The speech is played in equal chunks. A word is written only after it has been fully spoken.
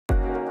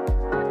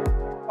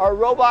Our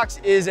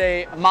Robox is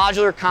a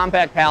modular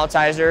compact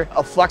palletizer,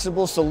 a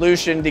flexible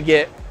solution to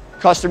get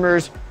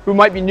customers who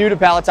might be new to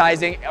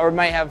palletizing or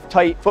might have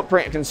tight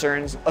footprint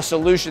concerns, a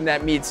solution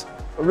that meets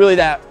really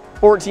that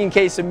 14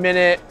 case a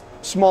minute,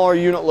 smaller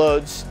unit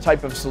loads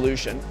type of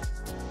solution.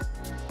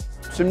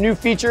 Some new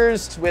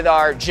features with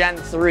our Gen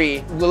 3,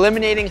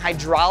 eliminating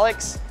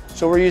hydraulics.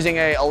 So we're using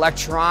an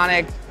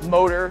electronic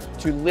motor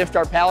to lift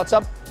our pallets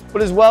up,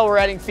 but as well we're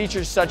adding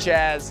features such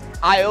as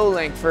I/O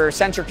link for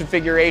sensor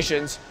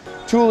configurations,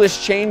 toolless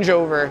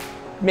changeover,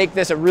 make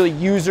this a really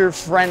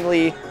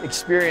user-friendly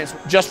experience.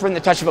 Just from the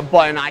touch of a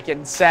button, I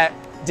can set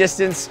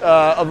distance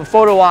of a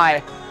photo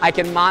eye. I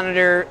can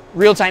monitor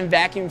real-time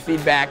vacuum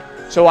feedback,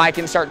 so I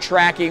can start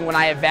tracking when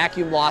I have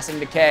vacuum loss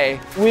and decay.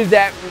 With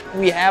that,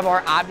 we have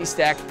our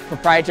OptiStak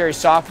proprietary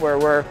software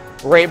where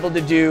we're able to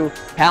do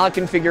pallet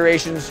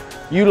configurations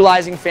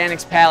utilizing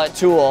FANUC's pallet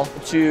tool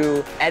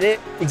to edit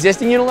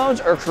existing unit loads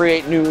or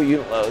create new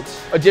unit loads.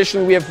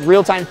 Additionally, we have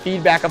real-time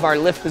feedback of our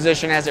lift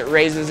position as it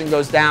raises and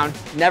goes down.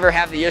 Never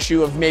have the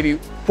issue of maybe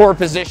poor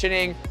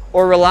positioning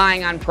or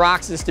relying on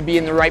proxies to be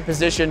in the right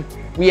position.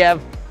 We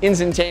have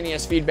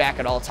instantaneous feedback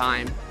at all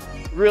time.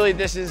 Really,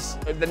 this is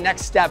the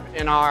next step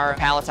in our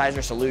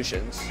palletizer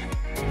solutions.